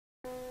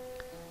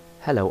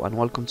Hello and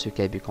welcome to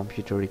KB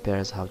Computer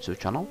Repairs How-To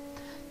channel.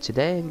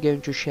 Today I'm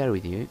going to share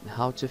with you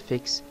how to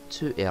fix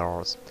two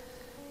errors,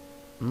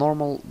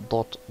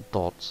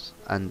 Normal.Dot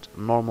and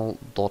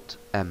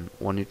Normal.m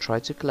when you try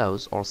to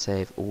close or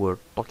save Word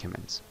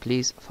documents.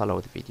 Please follow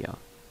the video.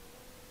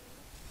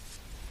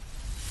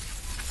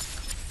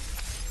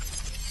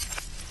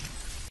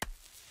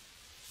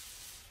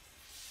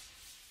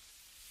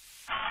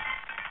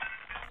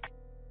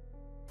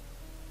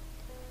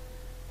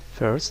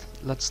 First,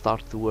 let's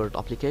start the Word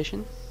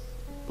application.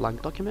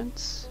 Blank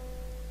documents.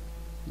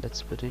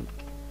 Let's put in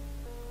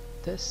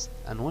test,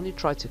 and when you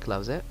try to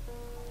close it,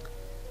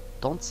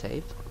 don't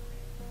save.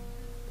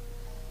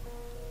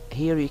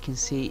 Here you can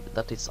see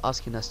that it's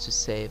asking us to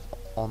save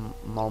on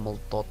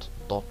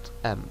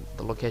Normal.dotm.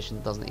 The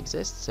location doesn't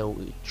exist, so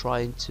we're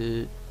trying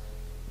to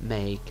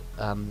make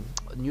a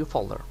new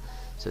folder.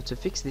 So to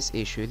fix this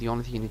issue, the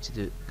only thing you need to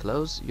do,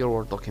 close your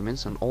Word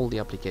documents and all the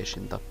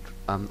application that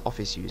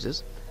Office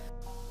uses,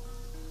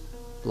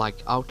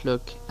 like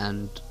Outlook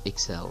and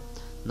Excel.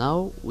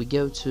 Now we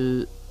go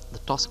to the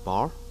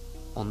taskbar.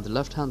 On the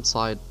left hand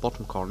side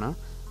bottom corner,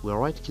 we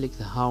right click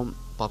the home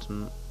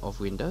button of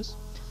Windows,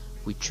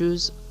 we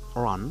choose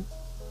run,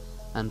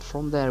 and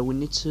from there we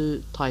need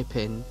to type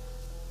in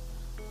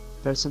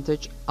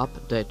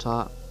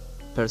 %AppData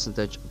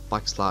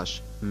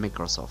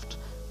 %Microsoft.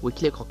 We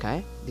click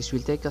OK. This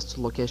will take us to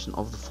location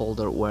of the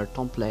folder where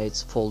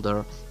templates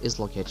folder is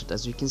located.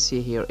 As you can see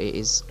here, it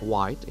is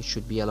white, it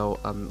should be yellow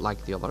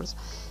like the others,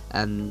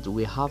 and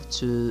we have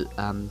to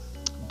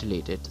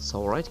delete it.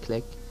 So right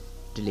click,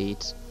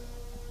 delete.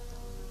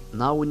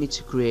 Now we need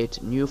to create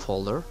new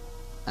folder,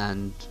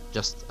 and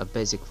just a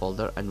basic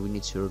folder, and we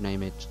need to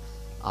rename it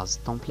as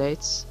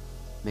templates.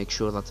 Make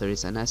sure that there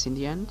is an S in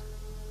the end.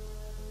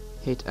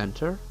 Hit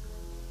enter.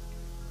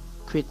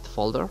 Quit the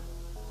folder.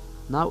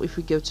 Now if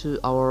we go to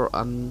our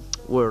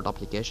Word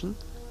application,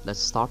 let's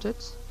start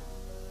it.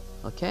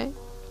 Okay,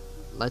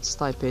 let's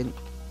type in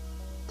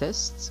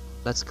test.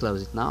 Let's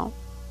close it now.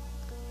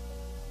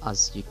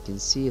 As you can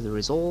see the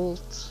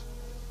result,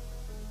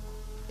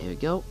 here we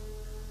go,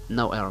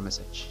 no error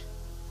message.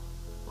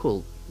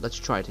 Cool, let's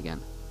try it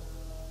again.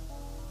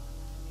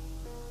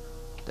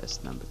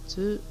 Test number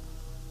 2.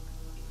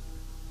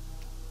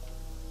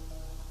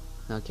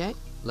 Okay,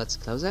 let's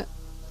close it.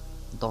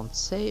 Don't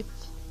save.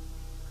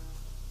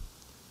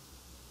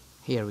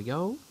 Here we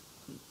go.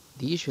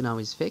 The issue now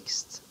is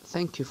fixed.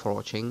 Thank you for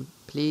watching.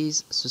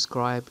 Please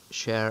subscribe,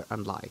 share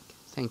and like.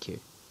 Thank you.